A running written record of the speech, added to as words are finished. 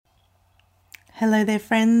Hello there,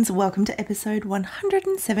 friends. Welcome to episode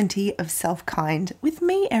 170 of Self-Kind with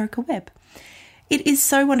me, Erica Webb. It is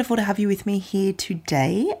so wonderful to have you with me here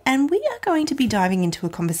today, and we are going to be diving into a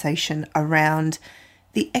conversation around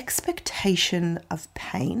the expectation of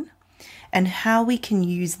pain and how we can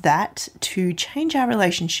use that to change our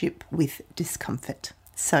relationship with discomfort.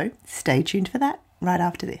 So stay tuned for that right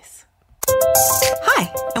after this.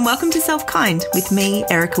 Hi, and welcome to Self-Kind with me,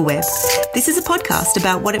 Erica Webb. This is a podcast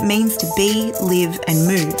about what it means to be, live, and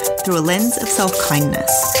move through a lens of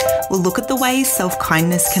self-kindness. We'll look at the ways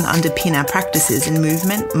self-kindness can underpin our practices in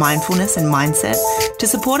movement, mindfulness, and mindset to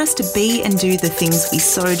support us to be and do the things we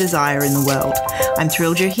so desire in the world. I'm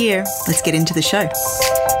thrilled you're here. Let's get into the show.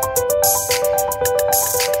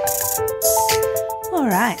 All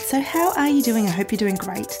right, so how are you doing? I hope you're doing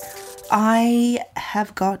great. I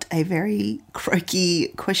have got a very croaky,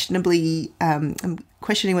 questionably, I'm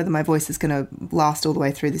questioning whether my voice is going to last all the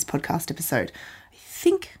way through this podcast episode. I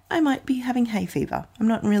think I might be having hay fever. I'm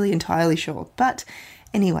not really entirely sure. But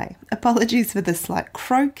anyway, apologies for the slight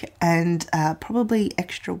croak and probably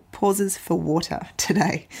extra pauses for water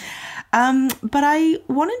today. But I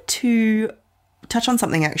wanted to touch on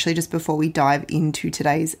something actually just before we dive into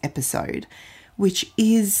today's episode, which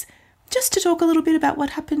is just to talk a little bit about what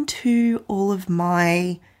happened to all of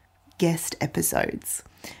my guest episodes.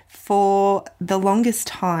 For the longest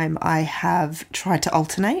time, I have tried to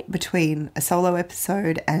alternate between a solo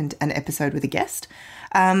episode and an episode with a guest.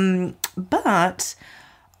 But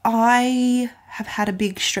I have had a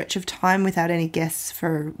big stretch of time without any guests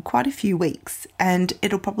for quite a few weeks, and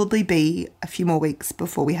it'll probably be a few more weeks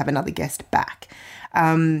before we have another guest back.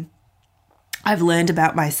 I've learned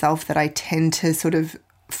about myself that I tend to sort of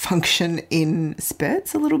function in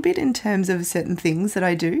spurts a little bit in terms of certain things that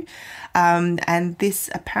I do. And this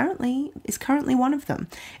apparently is currently one of them.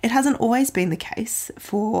 It hasn't always been the case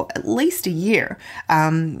for at least a year.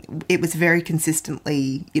 It was very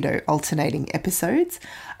consistently, alternating episodes.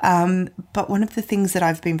 But one of the things that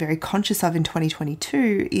I've been very conscious of in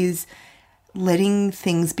 2022 is letting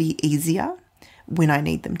things be easier when I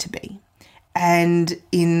need them to be. And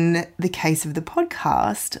in the case of the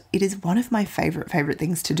podcast, it is one of my favorite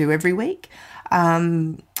things to do every week.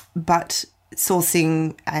 But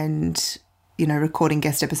sourcing and, recording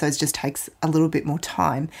guest episodes just takes a little bit more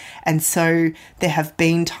time. And so there have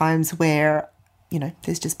been times where,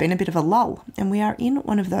 there's just been a bit of a lull, and we are in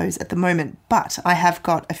one of those at the moment. But I have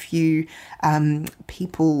got a few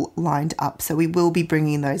people lined up, so we will be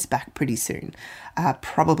bringing those back pretty soon,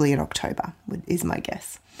 probably in October is my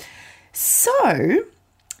guess. So,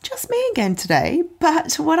 just me again today,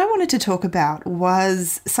 but what I wanted to talk about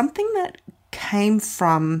was something that came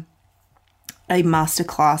from a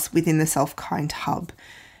masterclass within the Self-Kind Hub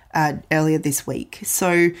earlier this week.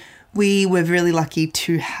 So, we were really lucky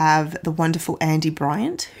to have the wonderful Andy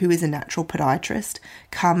Bryant, who is a natural podiatrist,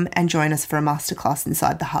 come and join us for a masterclass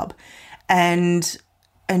inside the Hub. And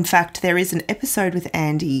in fact, there is an episode with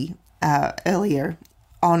Andy earlier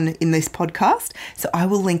on in this podcast, so I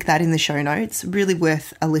will link that in the show notes. Really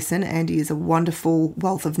worth a listen. Andy is a wonderful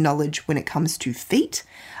wealth of knowledge when it comes to feet.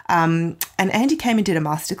 And Andy came and did a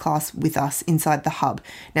masterclass with us inside the Hub.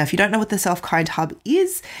 Now, if you don't know what the Self-Kind Hub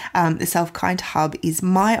is, the Self-Kind Hub is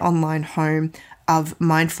my online home of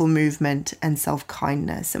mindful movement and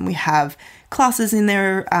self-kindness. And we have classes in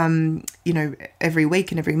there, every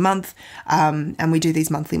week and every month. And we do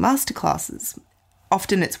these monthly masterclasses.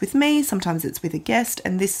 Often it's with me, sometimes it's with a guest,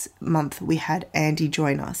 and this month we had Andy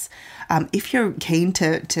join us. If you're keen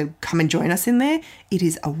to come and join us in there, it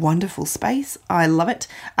is a wonderful space. I love it,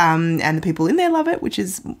 and the people in there love it, which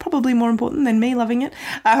is probably more important than me loving it.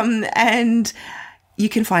 And you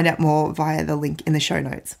can find out more via the link in the show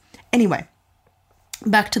notes. Anyway,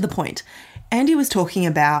 back to the point. Andy was talking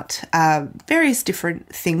about various different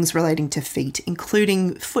things relating to feet,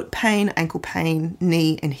 including foot pain, ankle pain,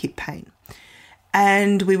 knee and hip pain.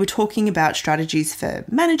 And we were talking about strategies for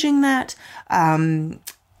managing that,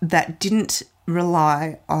 that didn't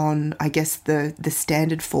rely on, I guess, the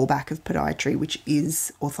standard fallback of podiatry, which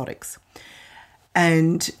is orthotics,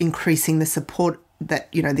 and increasing the support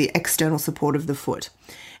that, the external support of the foot.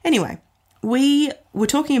 Anyway, we were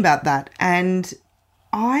talking about that, and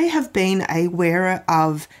I have been a wearer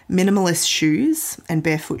of minimalist shoes and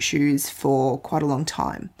barefoot shoes for quite a long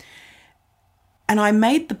time. And I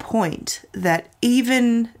made the point that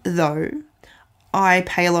even though I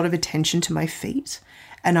pay a lot of attention to my feet,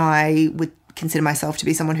 and I would consider myself to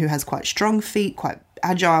be someone who has quite strong feet, quite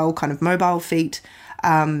agile, kind of mobile feet,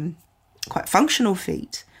 quite functional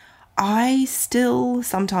feet, I still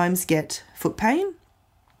sometimes get foot pain,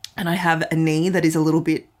 and I have a knee that is a little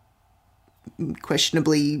bit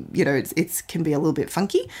questionably, it can be a little bit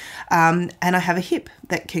funky. And I have a hip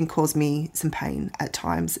that can cause me some pain at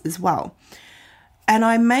times as well. And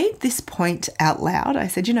I made this point out loud. I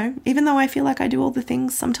said, even though I feel like I do all the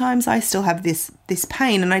things, sometimes I still have this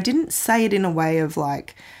pain. And I didn't say it in a way of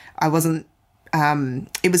like, I wasn't,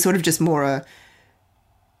 it was sort of just more a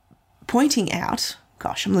pointing out.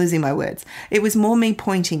 Gosh, I'm losing my words. It was more me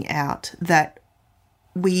pointing out that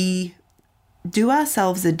we do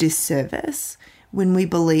ourselves a disservice when we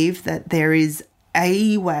believe that there is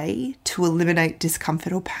a way to eliminate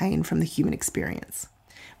discomfort or pain from the human experience,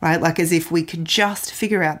 right? Like as if we could just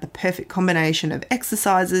figure out the perfect combination of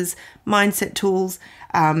exercises, mindset tools,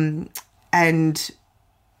 and,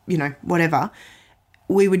 whatever.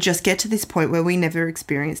 We would just get to this point where we never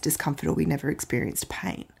experienced discomfort or we never experienced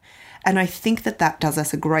pain. And I think that does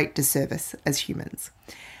us a great disservice as humans.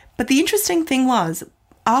 But the interesting thing was,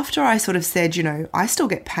 after I sort of said, I still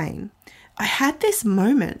get pain, I had this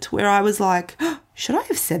moment where I was like, should I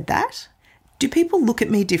have said that? Do people look at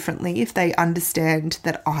me differently if they understand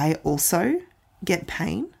that I also get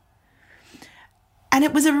pain? And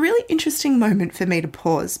it was a really interesting moment for me to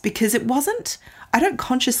pause, because I don't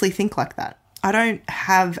consciously think like that. I don't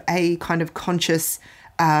have a kind of conscious,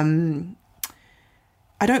 I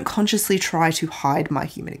don't consciously try to hide my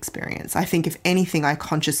human experience. I think if anything, I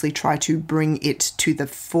consciously try to bring it to the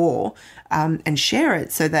fore and share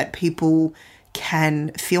it so that people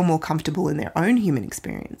can feel more comfortable in their own human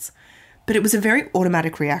experience. But it was a very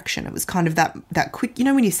automatic reaction. It was kind of that quick,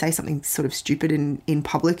 when you say something sort of stupid in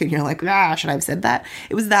public and you're like, should I have said that?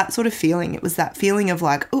 It was that sort of feeling. It was that feeling of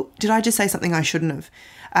like, oh, did I just say something I shouldn't have?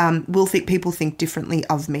 Will people think differently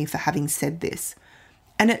of me for having said this?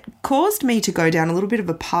 And it caused me to go down a little bit of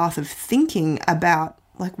a path of thinking about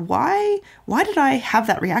like, why did I have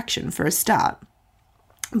that reaction for a start?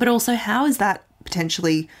 But also, how is that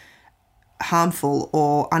potentially harmful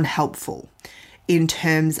or unhelpful in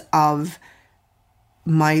terms of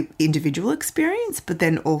my individual experience, but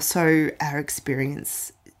then also our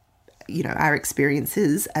experience, our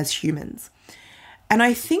experiences as humans. And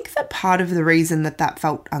I think that part of the reason that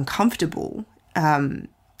felt uncomfortable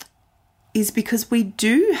is because we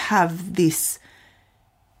do have this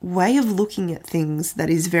way of looking at things that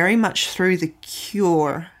is very much through the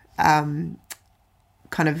cure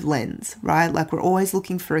kind of lens, right? Like we're always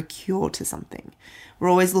looking for a cure to something. We're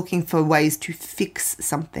always looking for ways to fix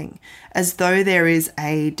something, as though there is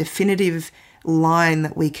a definitive line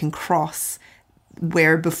that we can cross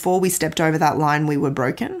where before we stepped over that line, we were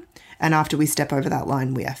broken. And after we step over that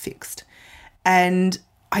line, we are fixed. And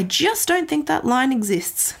I just don't think that line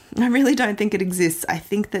exists. I really don't think it exists. I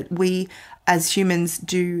think that we as humans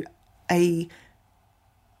do a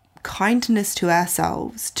kindness to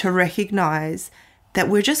ourselves to recognize that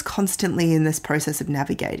we're just constantly in this process of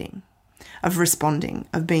navigating, of responding,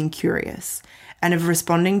 of being curious, and of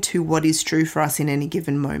responding to what is true for us in any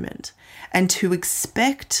given moment. And to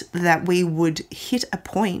expect that we would hit a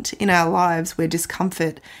point in our lives where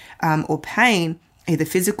discomfort or pain, either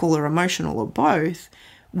physical or emotional or both,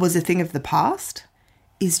 was a thing of the past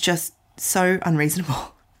is just so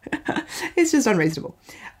unreasonable. It's just unreasonable.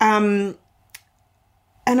 And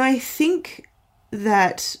I think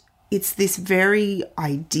that it's this very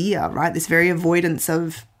idea, right? This very avoidance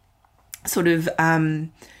of sort of,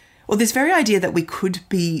 or this very idea that we could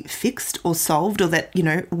be fixed or solved, or that,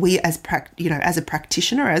 we as a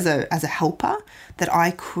practitioner, as a helper, that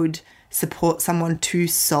I could support someone to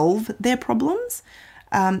solve their problems,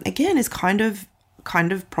 again, is kind of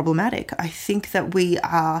problematic. I think that we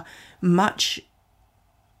are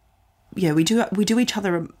we do each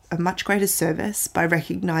other a much greater service by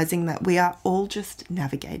recognizing that we are all just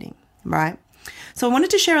navigating, right? So I wanted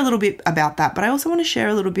to share a little bit about that, but I also want to share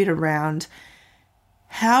a little bit around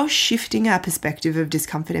how shifting our perspective of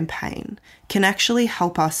discomfort and pain can actually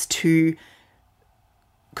help us to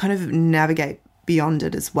kind of navigate beyond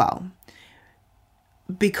it as well.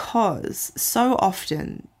 Because so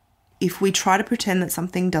often, if we try to pretend that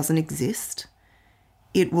something doesn't exist,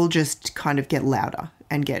 it will just kind of get louder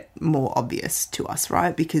and get more obvious to us,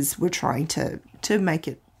 right? Because we're trying to make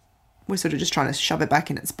it, we're sort of just trying to shove it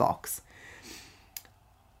back in its box.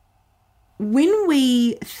 When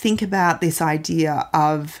we think about this idea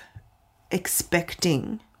of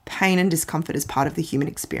expecting pain and discomfort as part of the human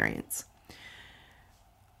experience,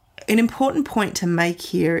 an important point to make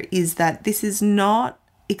here is that this is not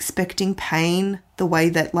expecting pain the way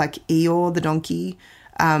that like Eeyore the donkey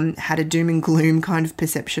had a doom and gloom kind of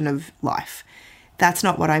perception of life. That's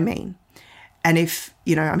not what I mean. And if,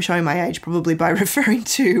 I'm showing my age probably by referring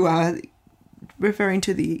to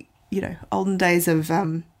the, olden days of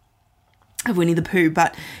of Winnie the Pooh,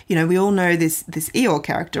 but we all know this Eeyore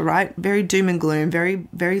character, right? Very doom and gloom, very,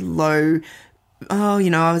 very low. Oh,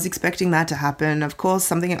 I was expecting that to happen. Of course,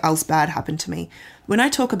 something else bad happened to me. When I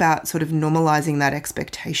talk about sort of normalizing that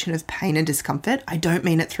expectation of pain and discomfort, I don't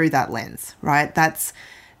mean it through that lens, right? That's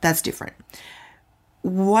different.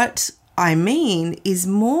 What I mean is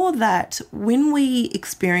more that when we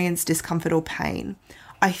experience discomfort or pain,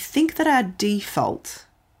 I think that our default,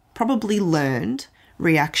 probably learned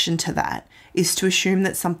reaction to that is to assume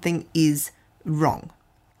that something is wrong,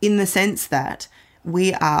 in the sense that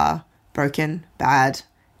we are broken, bad,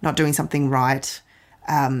 not doing something right,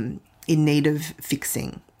 in need of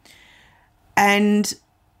fixing. And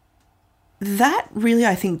that really,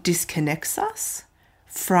 I think, disconnects us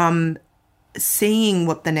from seeing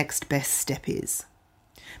what the next best step is,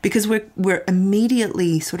 because we're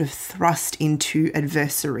immediately sort of thrust into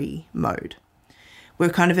adversary mode. We're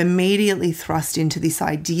kind of immediately thrust into this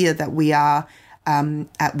idea that we are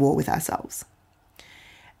at war with ourselves.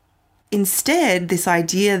 Instead, this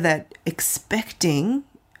idea that expecting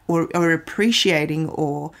or appreciating,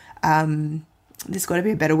 or there's got to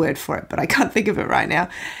be a better word for it, but I can't think of it right now,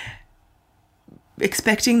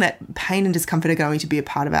 expecting that pain and discomfort are going to be a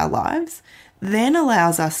part of our lives, then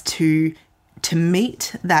allows us to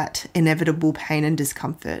meet that inevitable pain and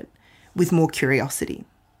discomfort with more curiosity.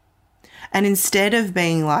 And instead of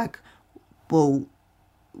being like, well,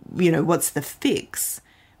 what's the fix?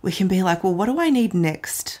 We can be like, well, what do I need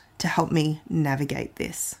next to help me navigate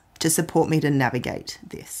this, to support me to navigate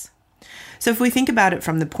this? So if we think about it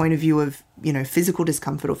from the point of view of, physical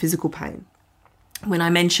discomfort or physical pain, when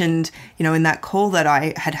I mentioned, in that call that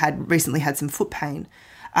I had recently had some foot pain,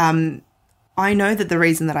 I know that the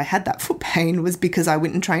reason that I had that foot pain was because I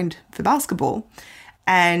went and trained for basketball,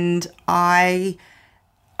 and I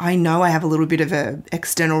know I have a little bit of a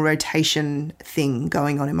external rotation thing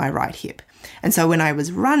going on in my right hip. And so when I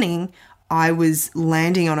was running, I was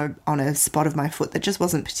landing on a spot of my foot that just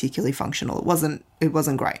wasn't particularly functional. It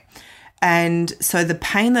wasn't great. And so the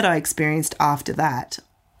pain that I experienced after that,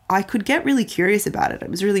 I could get really curious about it. It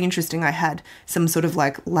was really interesting. I had some sort of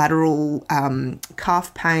like lateral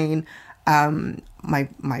calf pain. The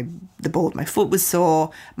ball of my foot was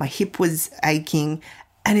sore. My hip was aching.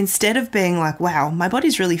 And instead of being like, wow, my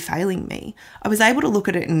body's really failing me, I was able to look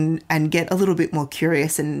at it and get a little bit more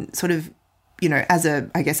curious and sort of, as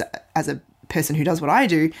a person who does what I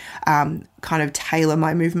do, kind of tailor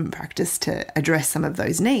my movement practice to address some of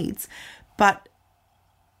those needs. But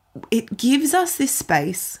it gives us this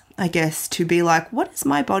space, I guess, to be like, what is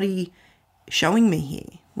my body showing me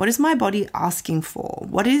here? What is my body asking for?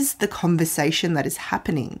 What is the conversation that is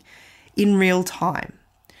happening in real time?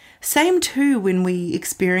 Same too when we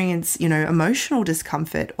experience, emotional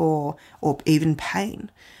discomfort or even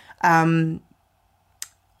pain. I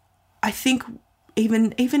think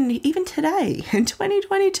even today in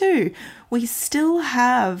 2022, we still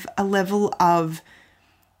have a level of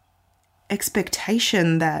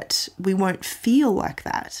expectation that we won't feel like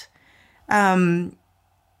that. And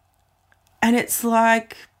it's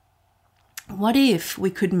like, what if we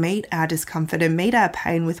could meet our discomfort and meet our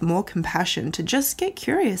pain with more compassion, to just get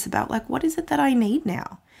curious about like, what is it that I need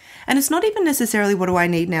now? And it's not even necessarily what do I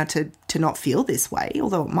need now to not feel this way,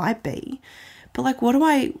 although it might be, but like,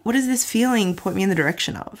 what does this feeling point me in the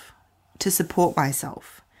direction of, to support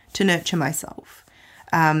myself, to nurture myself,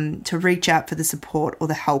 to reach out for the support or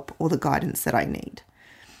the help or the guidance that I need.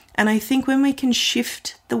 And I think when we can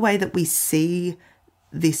shift the way that we see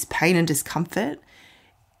this pain and discomfort,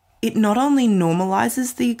 it not only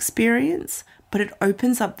normalizes the experience, but it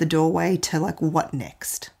opens up the doorway to like, what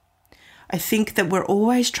next? I think that we're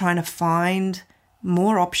always trying to find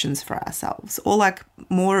more options for ourselves, or like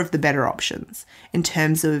more of the better options in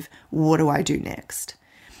terms of what do I do next?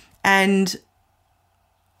 And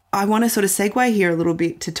I want to sort of segue here a little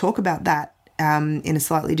bit to talk about that in a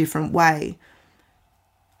slightly different way.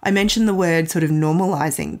 I mentioned the word sort of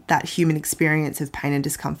normalizing that human experience of pain and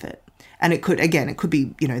discomfort. And it could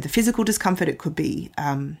be, the physical discomfort, it could be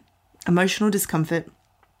emotional discomfort.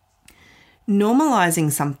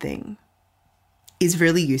 Normalizing something is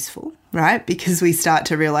really useful, right? Because we start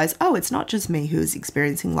to realize, oh, it's not just me who is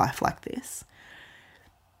experiencing life like this.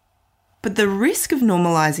 But the risk of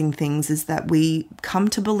normalizing things is that we come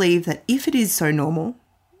to believe that if it is so normal,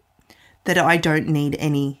 that I don't need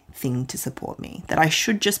anything to support me, that I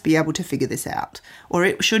should just be able to figure this out, or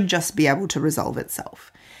it should just be able to resolve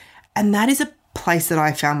itself. And that is a place that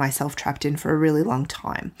I found myself trapped in for a really long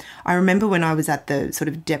time. I remember when I was at the sort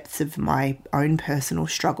of depths of my own personal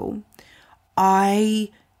struggle,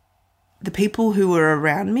 the people who were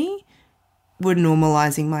around me were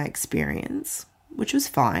normalizing my experience, which was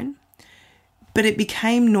fine. But it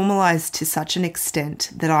became normalized to such an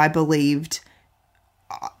extent that I believed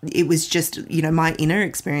it was just, my inner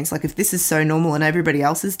experience. Like, if this is so normal and everybody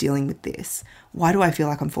else is dealing with this, why do I feel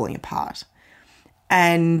like I'm falling apart?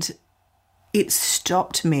 And it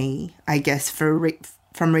stopped me, I guess,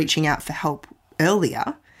 from reaching out for help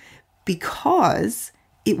earlier, because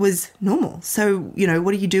it was normal. So,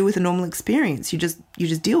 what do you do with a normal experience? You just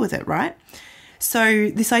deal with it, right? So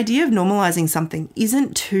this idea of normalizing something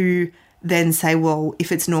isn't to then say, well,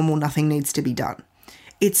 if it's normal, nothing needs to be done.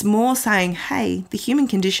 It's more saying, hey, the human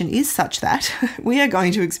condition is such that we are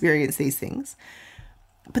going to experience these things,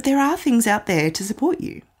 but there are things out there to support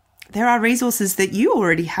you. There are resources that you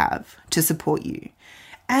already have to support you.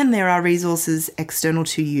 And there are resources external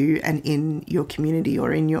to you and in your community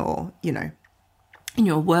or in your, in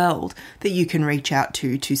your world that you can reach out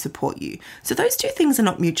to support you. So those two things are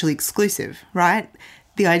not mutually exclusive, right?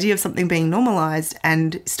 The idea of something being normalized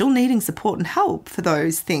and still needing support and help for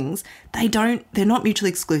those things, they're not mutually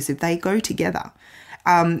exclusive. They go together.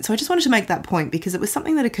 So I just wanted to make that point because it was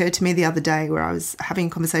something that occurred to me the other day where I was having a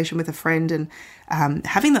conversation with a friend and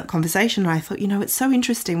having that conversation, and I thought, it's so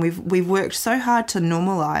interesting. We've worked so hard to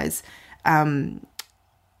normalize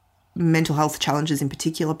mental health challenges in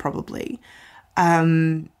particular, probably,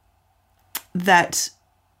 that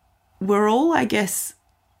we're all, I guess,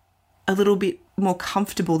 a little bit more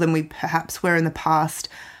comfortable than we perhaps were in the past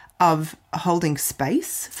of holding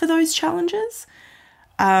space for those challenges.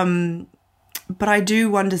 But I do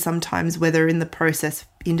wonder sometimes whether in the process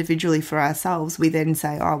individually for ourselves, we then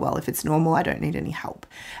say, oh, well, if it's normal, I don't need any help.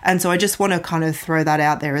 And so I just want to kind of throw that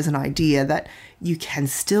out there as an idea that you can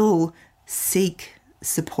still seek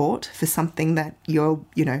support for something that you're,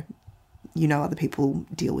 other people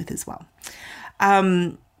deal with as well.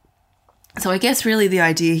 So I guess really the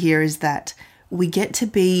idea here is that we get to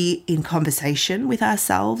be in conversation with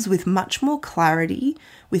ourselves with much more clarity,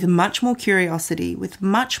 with much more curiosity, with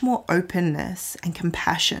much more openness and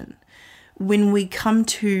compassion when we come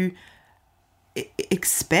to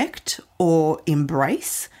expect or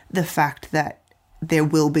embrace the fact that there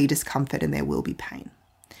will be discomfort and there will be pain.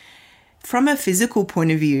 From a physical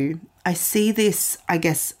point of view, I see this, I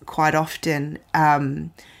guess, quite often,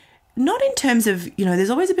 not in terms of, there's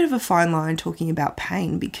always a bit of a fine line talking about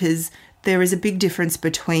pain because there is a big difference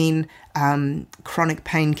between chronic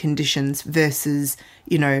pain conditions versus,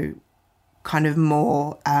 kind of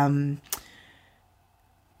more,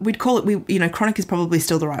 we'd call it, chronic is probably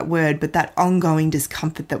still the right word, but that ongoing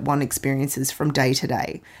discomfort that one experiences from day to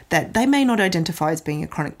day, that they may not identify as being a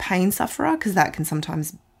chronic pain sufferer because that can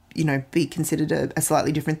sometimes, be considered a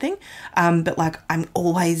slightly different thing. But like, I'm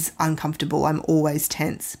always uncomfortable. I'm always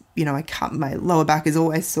tense. my lower back is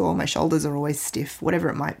always sore. My shoulders are always stiff, whatever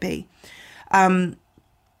it might be. And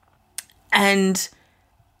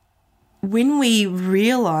when we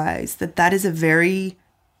realize that that is a very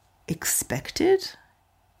expected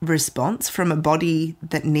response from a body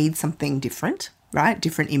that needs something different, right?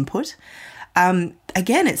 Different input.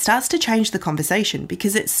 Again, it starts to change the conversation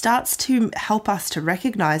because it starts to help us to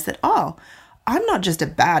recognize that, oh, I'm not just a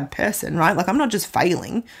bad person, right? Like I'm not just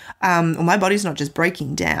failing, or my body's not just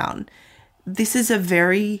breaking down. This is a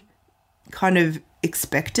very kind of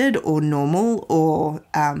expected or normal or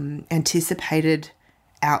anticipated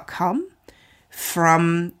outcome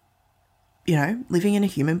from, living in a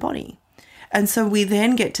human body. And so we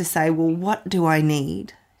then get to say, well, what do I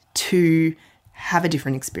need to have a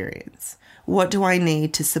different experience? What do I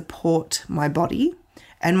need to support my body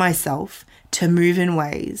and myself to move in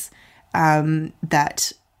ways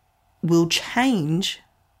that will change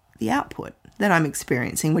the output that I'm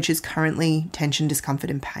experiencing, which is currently tension, discomfort,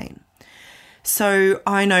 and pain? So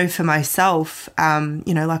I know for myself,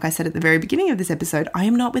 like I said at the very beginning of this episode, I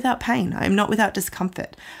am not without pain. I am not without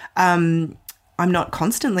discomfort. I'm not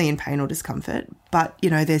constantly in pain or discomfort, but,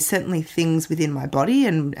 there's certainly things within my body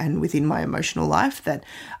and within my emotional life that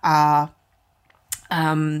are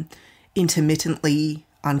intermittently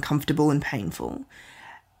uncomfortable and painful.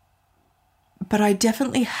 But I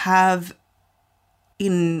definitely have,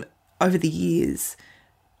 over the years,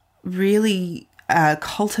 really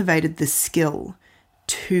cultivated the skill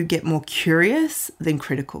to get more curious than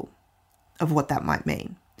critical of what that might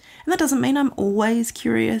mean. And that doesn't mean I'm always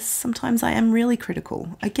curious. Sometimes I am really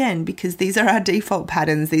critical, again, because these are our default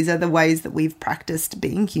patterns. These are the ways that we've practiced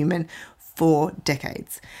being human for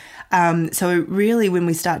decades. So really, when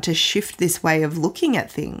we start to shift this way of looking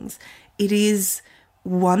at things, it is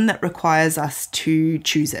one that requires us to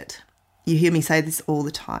choose it. You hear me say this all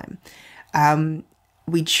the time.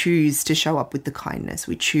 We choose to show up with the kindness.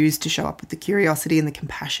 We choose to show up with the curiosity and the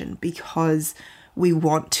compassion because we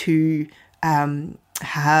want to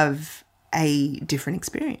have a different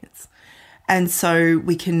experience. And so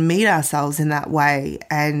we can meet ourselves in that way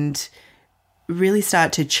and really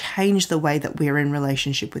start to change the way that we're in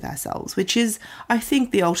relationship with ourselves, which is, I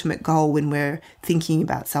think, the ultimate goal when we're thinking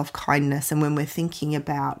about self-kindness and when we're thinking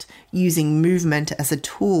about using movement as a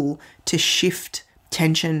tool to shift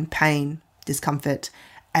tension, pain, discomfort,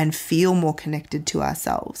 and feel more connected to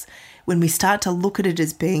ourselves. When we start to look at it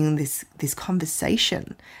as being this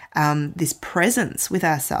conversation, this presence with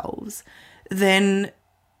ourselves, then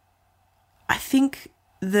I think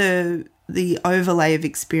the overlay of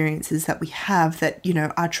experiences that we have that, you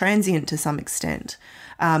know, are transient to some extent,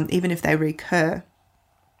 even if they recur,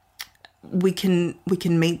 we can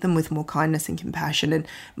meet them with more kindness and compassion and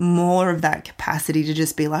more of that capacity to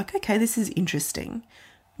just be like, okay, this is interesting.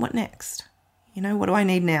 What next? You know, what do I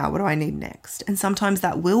need now? What do I need next? And sometimes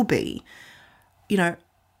that will be, you know,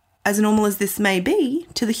 as normal as this may be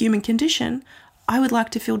to the human condition, I would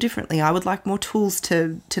like to feel differently. I would like more tools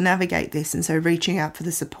to navigate this. And so reaching out for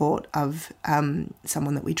the support of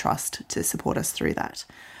someone that we trust to support us through that.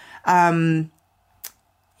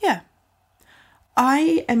 Yeah.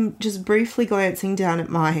 I am just briefly glancing down at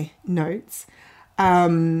my notes.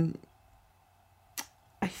 I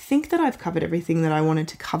think that I've covered everything that I wanted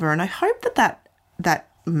to cover, and I hope that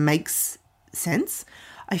makes sense.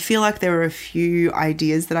 I feel like there are a few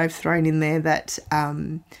ideas that I've thrown in there that,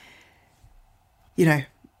 you know,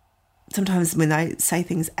 sometimes when I say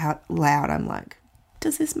things out loud, I'm like,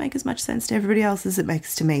 does this make as much sense to everybody else as it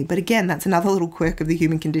makes to me? But again, that's another little quirk of the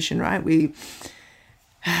human condition, right? We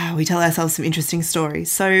tell ourselves some interesting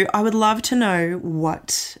stories. So I would love to know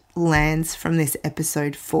what lands from this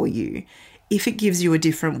episode for you, if it gives you a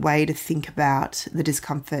different way to think about the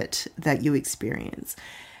discomfort that you experience.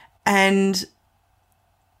 And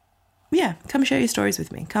yeah, come share your stories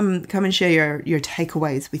with me. Come and share your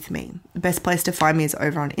takeaways with me. The best place to find me is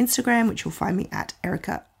over on Instagram, which you'll find me at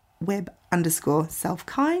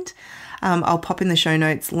EricaWebb_selfkind. I'll pop in the show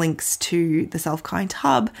notes links to the Self-Kind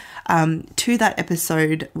Hub, to that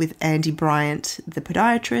episode with Andy Bryant, the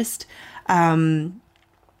podiatrist. And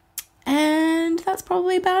that's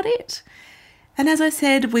probably about it. And as I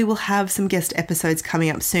said, we will have some guest episodes coming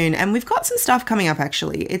up soon. And we've got some stuff coming up,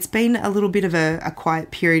 actually. It's been a little bit of a quiet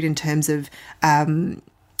period in terms of,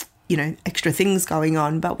 you know, extra things going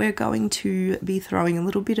on. But we're going to be throwing a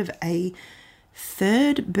little bit of a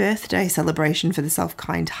third birthday celebration for the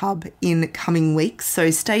Self-Kind Hub in coming weeks. So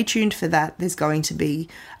stay tuned for that. There's going to be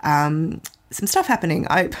some stuff happening.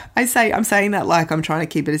 I'm saying that like I'm trying to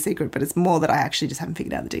keep it a secret, but it's more that I actually just haven't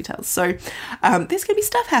figured out the details. So there's going to be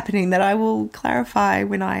stuff happening that I will clarify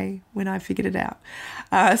when I figured it out.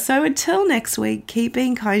 So until next week, keep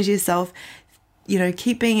being kind to yourself. You know,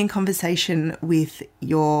 keep being in conversation with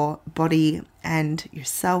your body and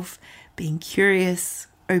yourself, being curious,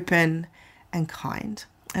 open, and kind.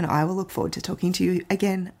 And I will look forward to talking to you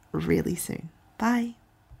again really soon. Bye.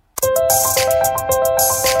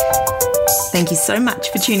 Thank you so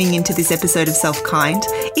much for tuning into this episode of Self-Kind.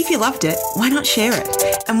 If you loved it, why not share it?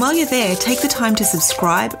 And while you're there, take the time to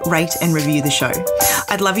subscribe, rate, and review the show.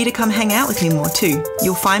 I'd love you to come hang out with me more too.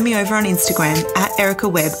 You'll find me over on Instagram at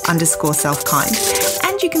EricaWebb_selfkind.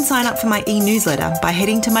 And you can sign up for my e-newsletter by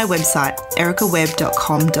heading to my website,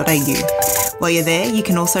 ericawebb.com.au. While you're there, you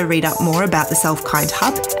can also read up more about the Self-Kind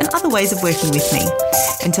Hub and other ways of working with me.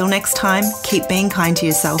 Until next time, keep being kind to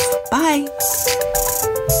yourself. Bye.